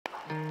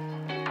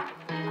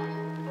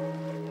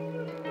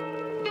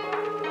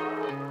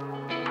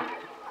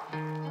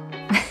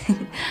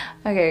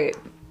Okay,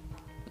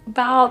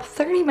 about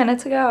 30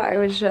 minutes ago, I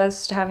was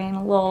just having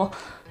a little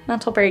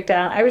mental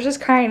breakdown. I was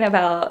just crying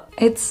about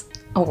it's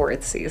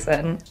award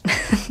season.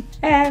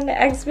 And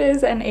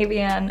XBiz and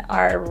AVN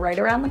are right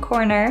around the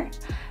corner.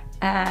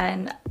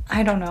 And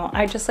I don't know,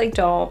 I just like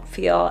don't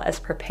feel as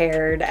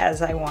prepared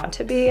as I want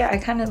to be. I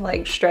kind of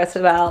like stress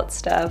about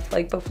stuff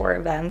like before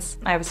events.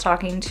 I was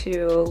talking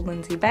to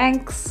Lindsay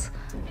Banks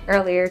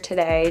earlier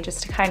today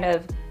just to kind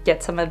of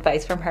get some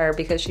advice from her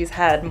because she's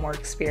had more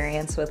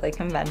experience with like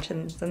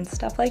conventions and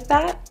stuff like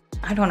that.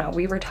 I don't know,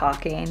 we were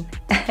talking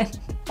and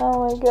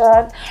oh my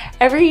God.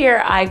 Every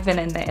year I've been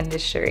in the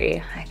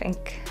industry, I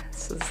think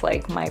this is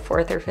like my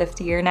 4th or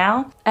 5th year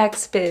now.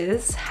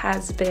 XBiz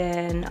has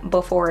been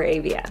before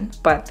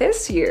AVN, but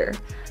this year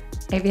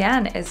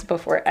AVN is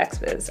before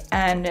XBiz.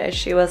 And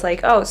she was like,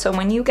 oh, so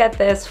when you get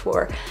this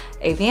for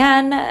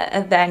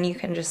AVN, then you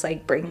can just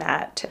like bring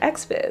that to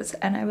XBiz.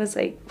 And I was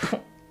like,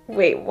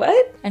 wait,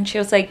 what? And she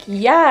was like,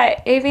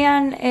 yeah,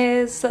 AVN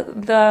is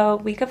the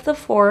week of the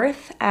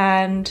 4th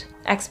and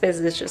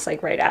XBiz is just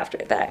like right after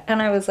that.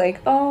 And I was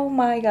like, oh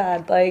my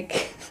God,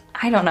 like,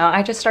 I don't know.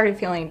 I just started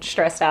feeling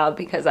stressed out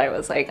because I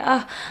was like,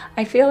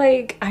 I feel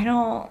like I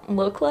don't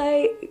look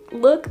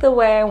the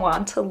way I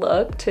want to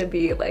look to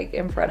be like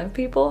in front of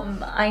people.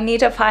 I need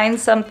to find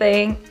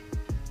something.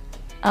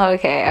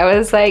 Okay, I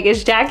was like,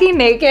 is Jackie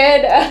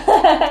naked?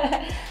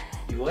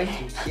 You like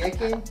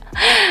chicken?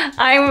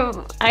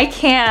 I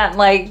can't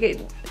like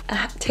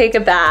take a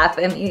bath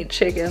and eat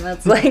chicken.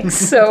 That's like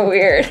so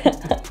weird.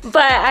 But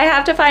I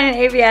have to find an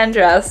AVN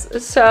dress.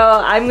 So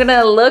I'm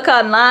gonna look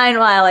online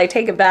while I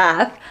take a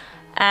bath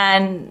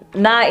and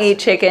not eat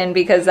chicken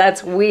because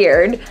that's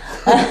weird. She's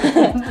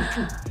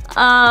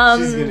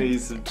gonna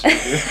eat some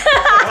chicken.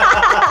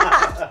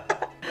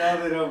 Now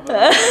they don't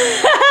believe me.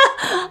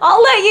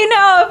 I'll let you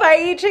know if I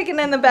eat chicken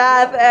in the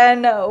bath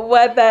and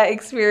what that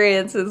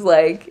experience is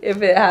like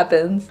if it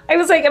happens. I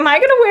was like, am I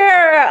gonna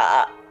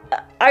wear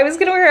I was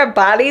gonna wear a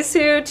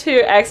bodysuit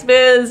to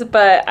XBiz,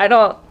 but I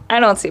don't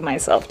see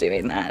myself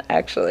doing that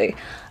actually.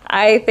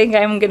 I think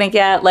I'm gonna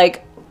get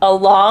like a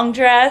long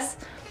dress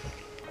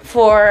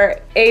for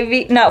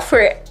AVN.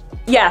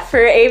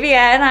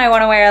 I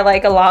want to wear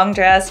like a long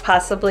dress,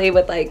 possibly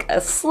with like a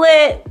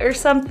slit or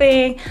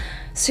something,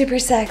 super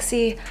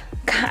sexy.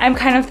 I'm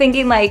kind of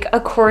thinking like a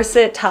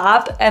corset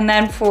top, and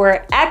then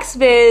for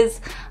XBiz,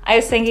 I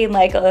was thinking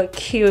like a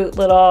cute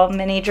little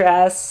mini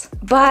dress,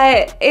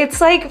 but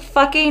it's like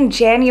fucking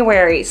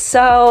January,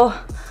 so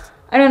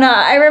I don't know.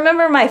 I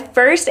remember my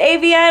first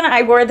AVN,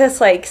 I wore this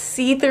like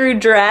see-through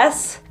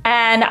dress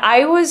and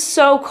I was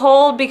so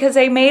cold because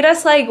they made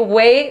us like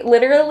wait,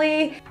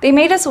 literally, they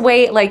made us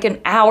wait like an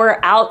hour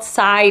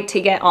outside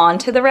to get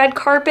onto the red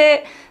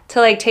carpet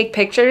to like take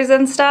pictures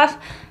and stuff.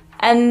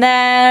 And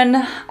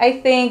then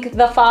I think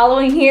the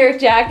following year,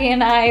 Jackie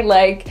and I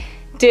like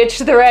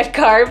ditched the red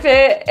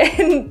carpet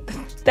and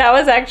that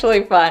was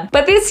actually fun.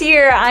 But this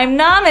year I'm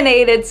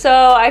nominated, so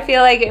I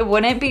feel like it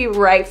wouldn't be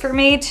right for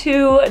me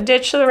to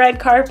ditch the red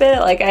carpet.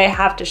 Like I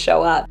have to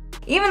show up.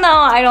 Even though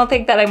I don't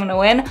think that I'm gonna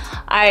win,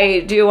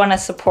 I do wanna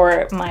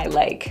support my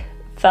like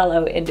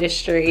fellow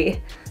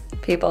industry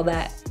people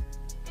that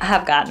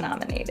have got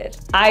nominated.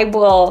 I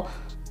will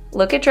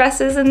look at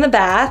dresses in the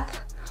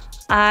bath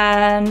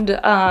and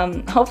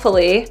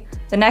hopefully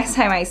the next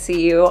time I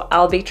see you,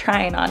 I'll be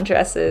trying on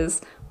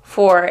dresses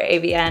for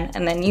AVN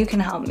and then you can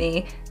help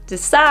me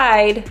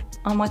decide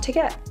on what to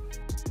get.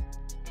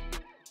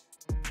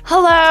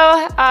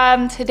 Hello,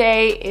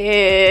 today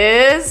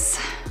is,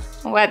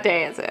 what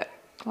day is it?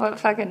 What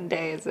fucking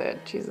day is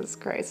it? Jesus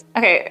Christ.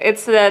 Okay,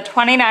 it's the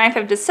 29th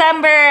of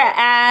December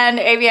and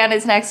AVN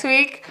is next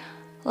week.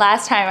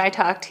 Last time I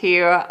talked to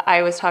you,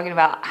 I was talking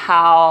about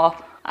how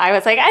I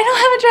was like, I don't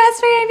have a dress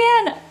for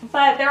AVN,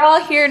 but they're all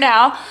here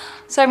now.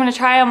 So I'm gonna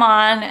try them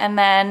on and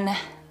then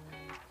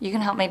you can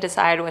help me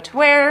decide what to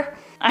wear.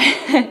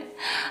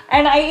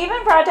 And I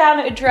even brought down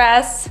a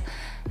dress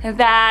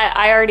that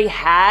I already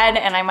had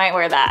and I might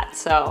wear that,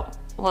 so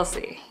we'll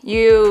see.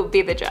 You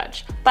be the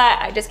judge. But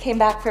I just came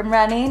back from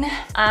running.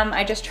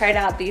 I just tried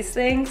out these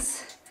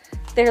things.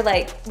 They're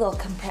like little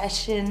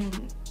compression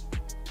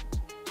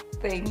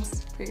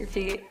things for your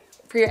feet,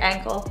 for your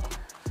ankle.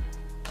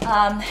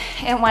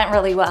 It went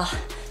really well.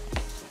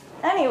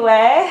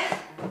 Anyway,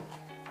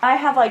 I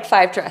have like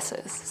 5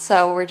 dresses,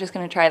 so we're just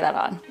gonna try that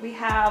on. We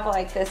have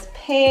like this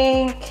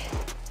pink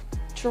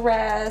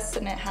dress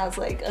and it has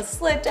like a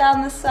slit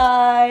down the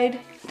side.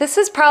 This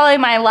is probably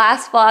my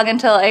last vlog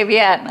until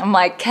AVN. I'm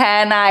like,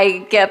 can I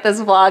get this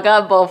vlog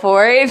up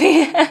before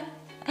AVN?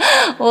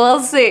 We'll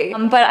see.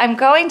 But I'm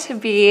going to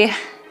be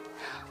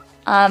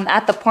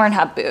at the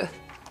Pornhub booth.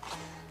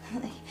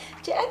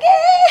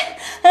 Jackie!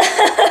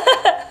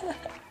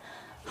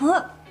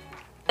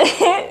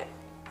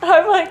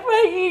 I'm like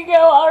my ego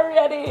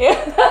already.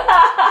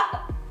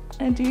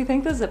 And do you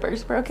think the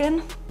zipper's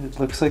broken? It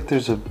looks like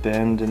there's a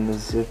bend in the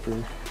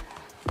zipper.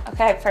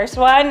 Okay, first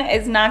one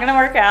is not gonna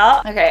work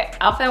out. Okay,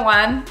 outfit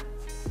 1.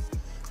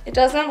 It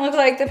doesn't look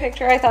like the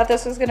picture. I thought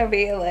this was gonna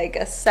be like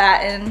a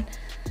satin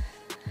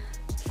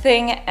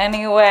thing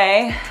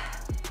anyway.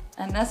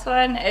 And this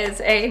one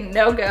is a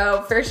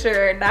no-go for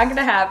sure, not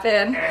gonna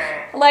happen.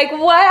 Like,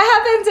 what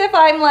happens if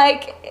I'm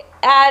like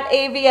at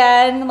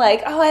AVN,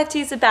 like, oh, I have to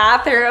use the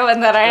bathroom,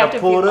 and then I have to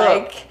be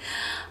like,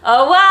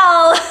 oh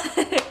well.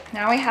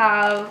 Now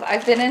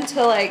I've been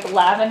into like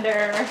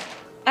lavender.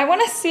 I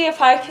wanna see if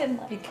I can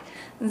like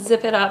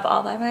zip it up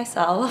all by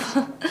myself.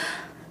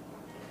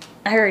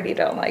 I already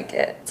don't like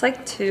it. It's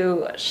like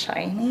too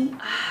shiny.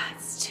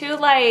 It's too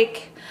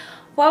like,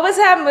 what was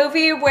that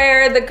movie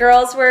where the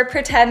girls were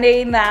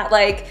pretending that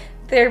like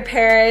their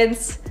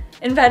parents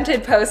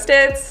invented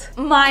Post-its?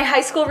 My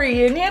High School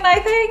Reunion, I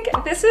think.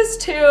 This is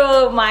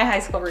to My High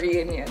School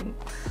Reunion.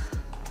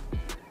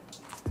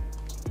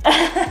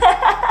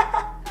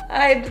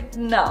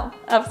 No,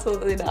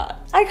 absolutely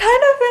not. I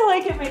kind of feel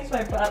like it makes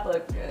my butt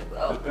look good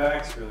though. The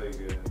back's really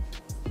good.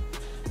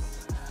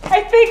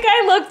 I think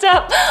I looked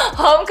up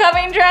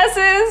homecoming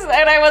dresses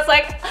and I was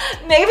like,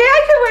 maybe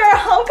I could wear a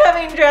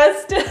homecoming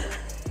dress to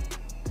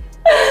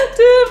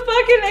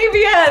fucking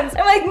AVNs.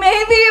 I'm like,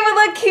 maybe it would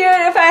look cute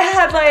if I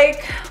had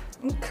like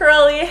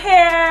curly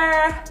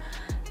hair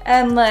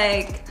and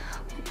like,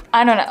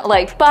 I don't know,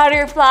 like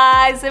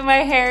butterflies in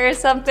my hair or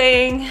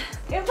something.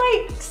 It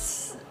like,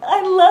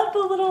 I love the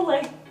little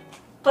like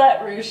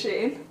butt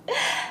ruching.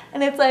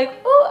 And it's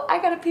like, oh,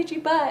 I got a peachy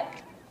butt.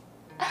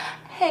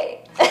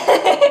 Hey.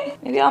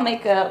 Maybe I'll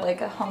make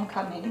a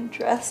homecoming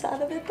dress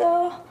out of it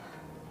though.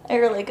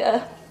 Or like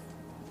a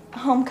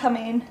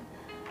homecoming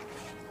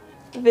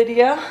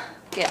video.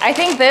 Yeah, I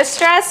think this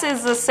dress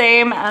is the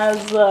same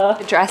as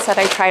the dress that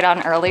I tried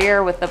on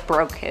earlier with the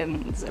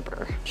broken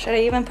zipper. Should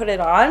I even put it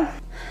on?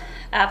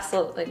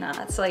 Absolutely not.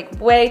 It's like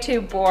way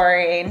too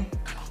boring.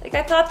 Like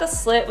I thought the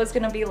slit was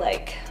gonna be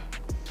like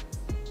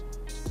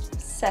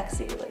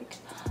sexy, like,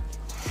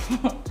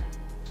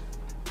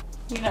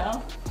 you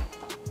know,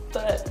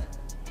 but.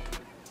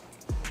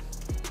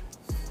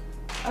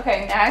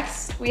 Okay,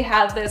 next we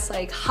have this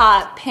like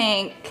hot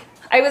pink.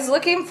 I was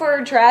looking for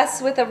a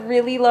dress with a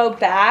really low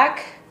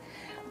back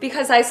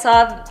because I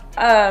saw,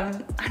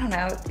 I don't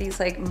know, these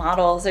like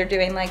models are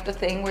doing like the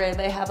thing where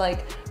they have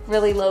like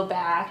really low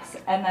backs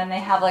and then they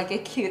have like a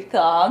cute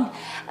thong.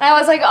 And I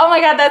was like, oh my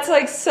God, that's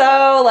like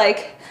so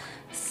like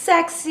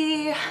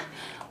sexy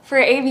for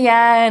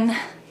AVN.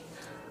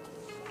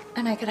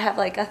 And I could have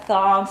like a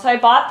thong. So I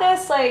bought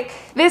this like,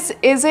 this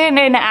isn't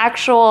an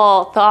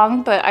actual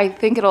thong, but I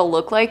think it'll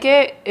look like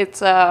it.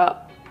 It's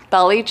a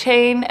belly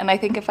chain. And I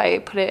think if I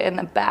put it in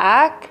the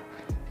back,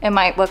 it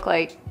might look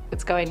like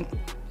it's going,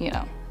 you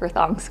know, where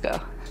thongs go.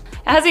 It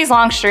has these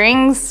long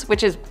strings,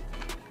 which is,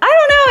 I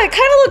don't know, it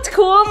kind of looked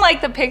cool in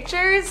like the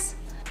pictures.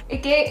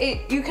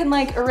 You can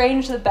like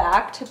arrange the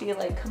back to be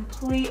like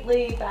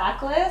completely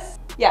backless.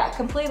 Yeah,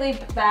 completely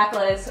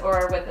backless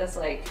or with this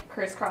like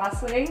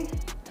crisscross thing.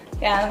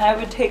 Yeah, and I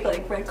would take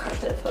like red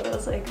carpet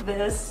photos like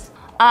this.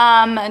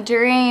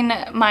 During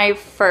my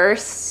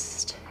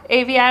first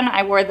AVN,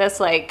 I wore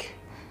this like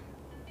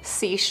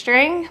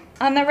C-string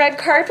on the red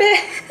carpet.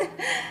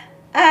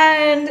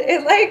 And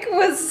it like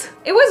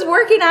it was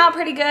working out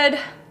pretty good.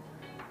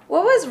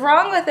 What was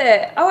wrong with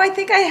it? Oh, I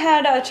think I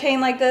had a chain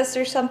like this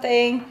or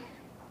something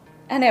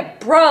and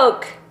it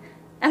broke.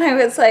 And I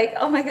was like,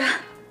 oh my God.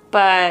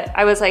 But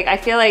I was like, I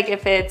feel like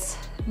if it's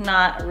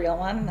not a real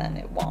one, then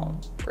it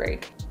won't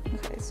break.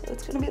 Okay, so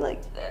it's gonna be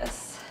like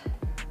this.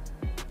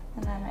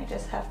 And then I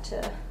just have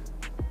to,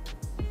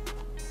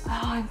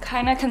 oh, I'm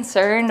kind of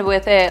concerned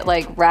with it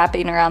like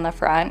wrapping around the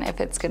front if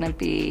it's gonna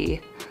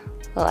be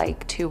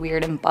like too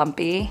weird and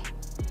bumpy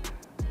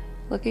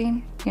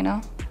looking, you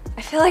know?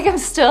 I feel like I'm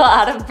still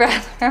out of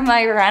breath from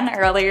my run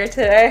earlier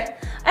today.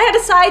 I had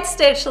a side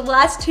stitch the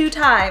last 2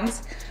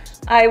 times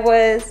I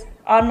was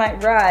on my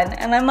run.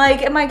 And I'm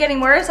like, am I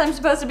getting worse? I'm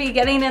supposed to be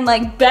getting in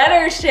like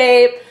better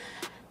shape.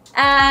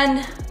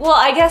 And well,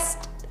 I guess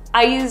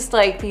I used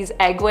like these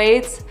egg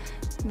weights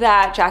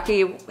that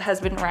Jackie has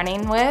been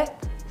running with.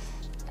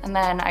 And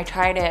then I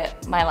tried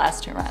it my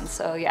last 2 runs.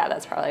 So yeah,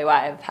 that's probably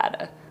why I've had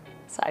a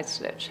side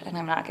stitch and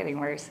I'm not getting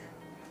worse.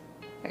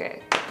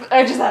 Okay,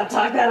 I just have to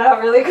talk that out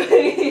really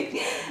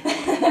quick.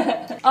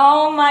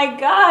 Oh my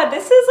God,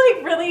 this is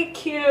like really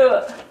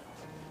cute.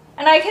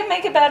 And I can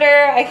make it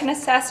better. I can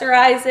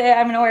accessorize it.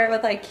 I'm gonna wear it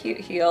with like cute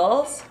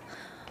heels.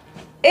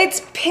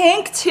 It's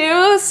pink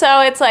too,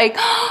 so it's like,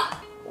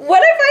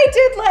 what if I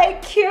did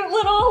like cute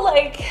little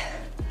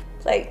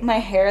like my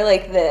hair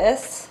like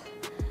this?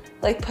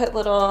 Like put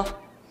little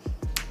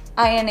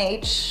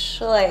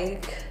INH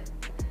like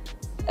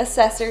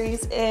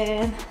accessories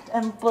in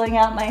and bling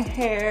out my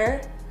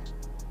hair.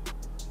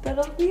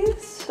 That'll be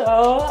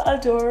so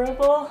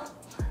adorable.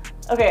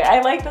 Okay, I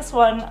like this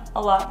one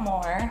a lot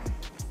more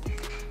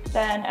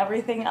than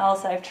everything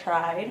else I've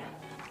tried.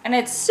 And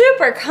it's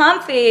super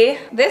comfy.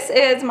 This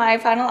is my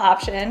final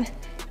option.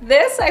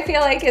 This I feel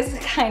like is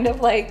kind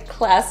of like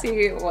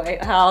classy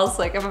White House,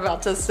 like I'm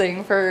about to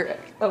sing for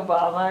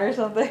Obama or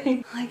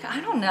something. Like, I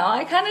don't know,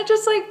 I kind of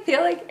just like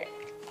feel like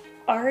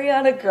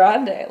Ariana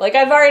Grande. Like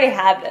I've already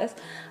had this.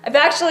 I've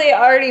actually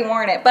already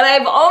worn it, but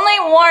I've only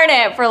worn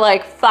it for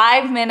like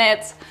 5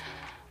 minutes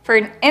for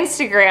an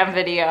Instagram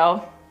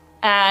video,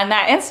 and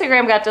that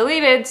Instagram got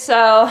deleted,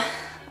 so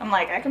I'm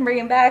like, I can bring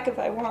him back if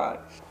I want.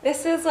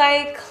 This is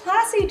like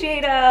classy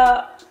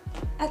Jada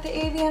at the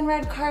AVN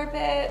red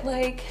carpet,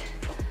 like,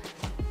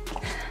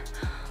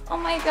 oh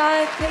my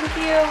God, thank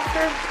you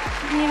for,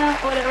 you know,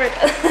 whatever it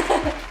is.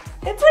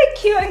 It's like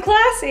cute and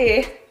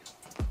classy.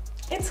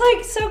 It's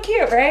like so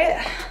cute,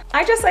 right?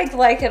 I just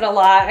like it a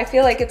lot. I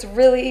feel like it's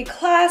really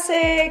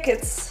classic.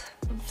 It's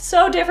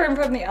so different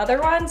from the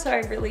other one, so I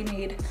really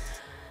need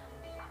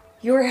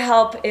your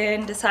help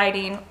in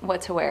deciding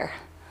what to wear.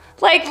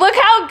 Like, look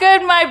how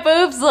good my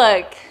boobs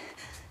look.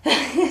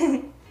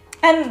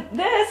 And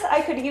this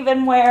I could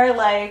even wear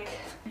like,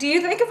 do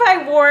you think if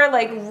I wore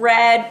like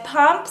red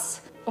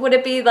pumps, would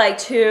it be like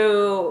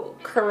too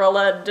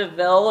Cruella de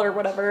Vil or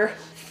whatever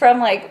from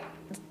like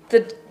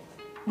the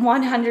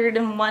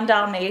 101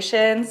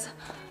 Dalmatians?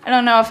 I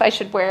don't know if I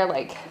should wear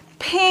like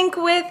pink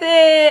with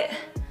it.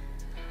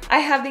 I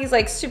have these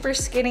like super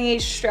skinny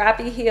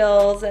strappy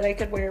heels that I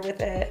could wear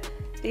with it.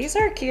 These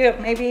are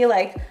cute, maybe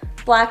like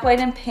black, white,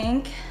 and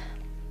pink,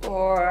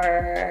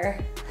 or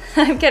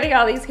I'm getting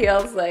all these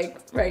heels like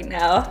right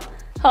now.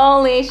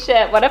 Holy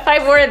shit, what if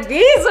I wore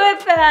these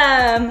with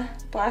them?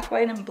 Black,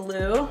 white, and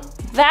blue.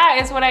 That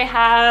is what I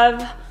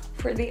have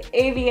for the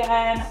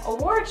AVN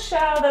Awards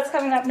show that's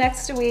coming up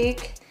next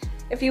week.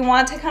 If you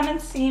want to come and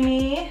see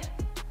me,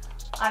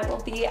 I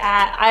will be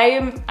at,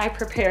 I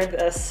prepared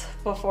this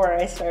before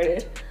I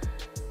started.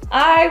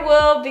 I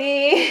will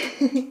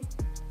be,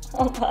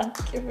 hold on,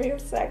 give me a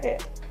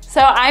second.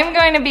 So I'm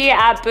going to be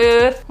at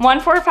booth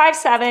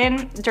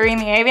 1457 during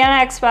the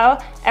AVN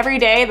Expo every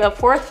day, the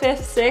 4th, 5th,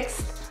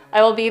 6th.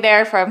 I will be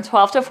there from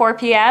 12 to 4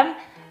 p.m.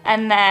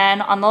 And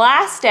then on the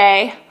last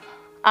day,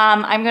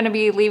 I'm gonna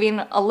be leaving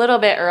a little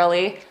bit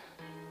early.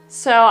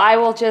 So I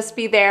will just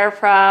be there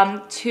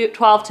from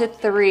 12 to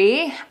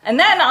 3. And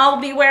then I'll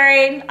be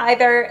wearing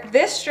either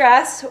this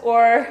dress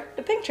or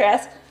the pink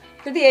dress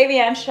for the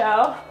AVN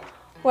show,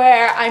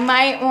 where I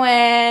might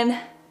win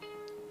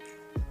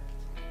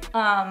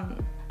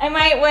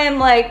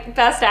like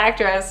Best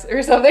Actress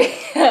or something.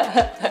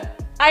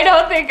 I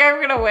don't think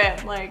I'm gonna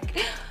win,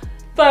 like,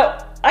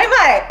 but I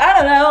might, I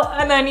don't know.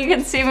 And then you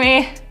can see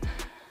me.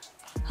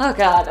 Oh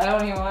God, I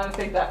don't even want to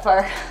think that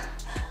far.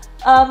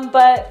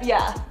 But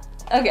yeah,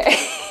 okay. I'm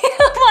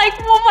like,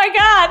 oh my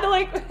God,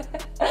 like,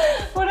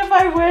 what if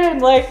I win?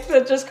 Like,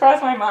 that just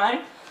crossed my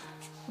mind.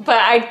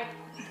 But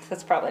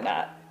that's probably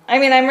not. I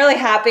mean, I'm really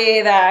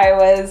happy that I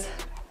was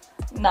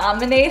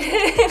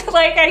nominated.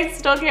 Like, I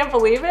still can't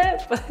believe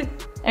it, but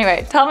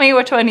anyway, tell me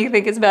which one you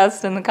think is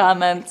best in the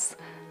comments,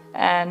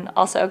 and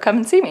also come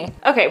and see me.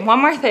 Okay,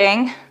 one more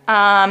thing.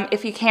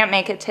 If you can't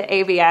make it to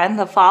AVN,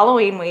 the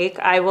following week,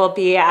 I will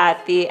be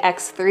at the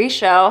X3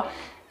 show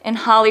in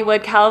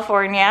Hollywood,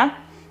 California.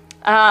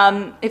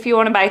 If you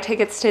want to buy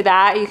tickets to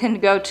that, you can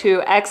go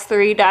to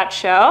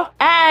x3.show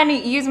and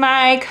use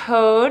my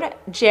code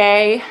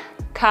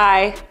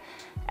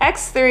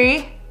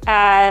JKaiX3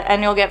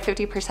 and you'll get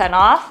 50%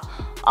 off.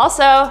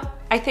 Also,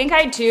 I think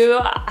I do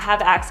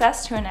have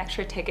access to an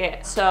extra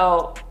ticket,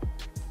 so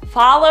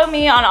follow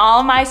me on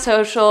all of my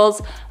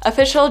socials,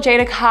 official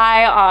Jada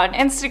Kai on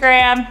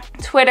Instagram,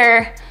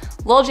 Twitter,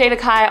 Lil Jada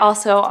Kai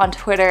also on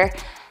Twitter,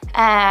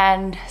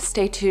 and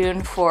stay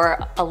tuned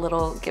for a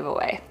little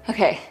giveaway.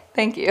 Okay,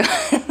 thank you.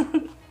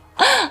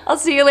 I'll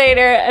see you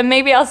later, and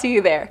maybe I'll see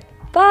you there.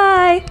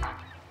 Bye.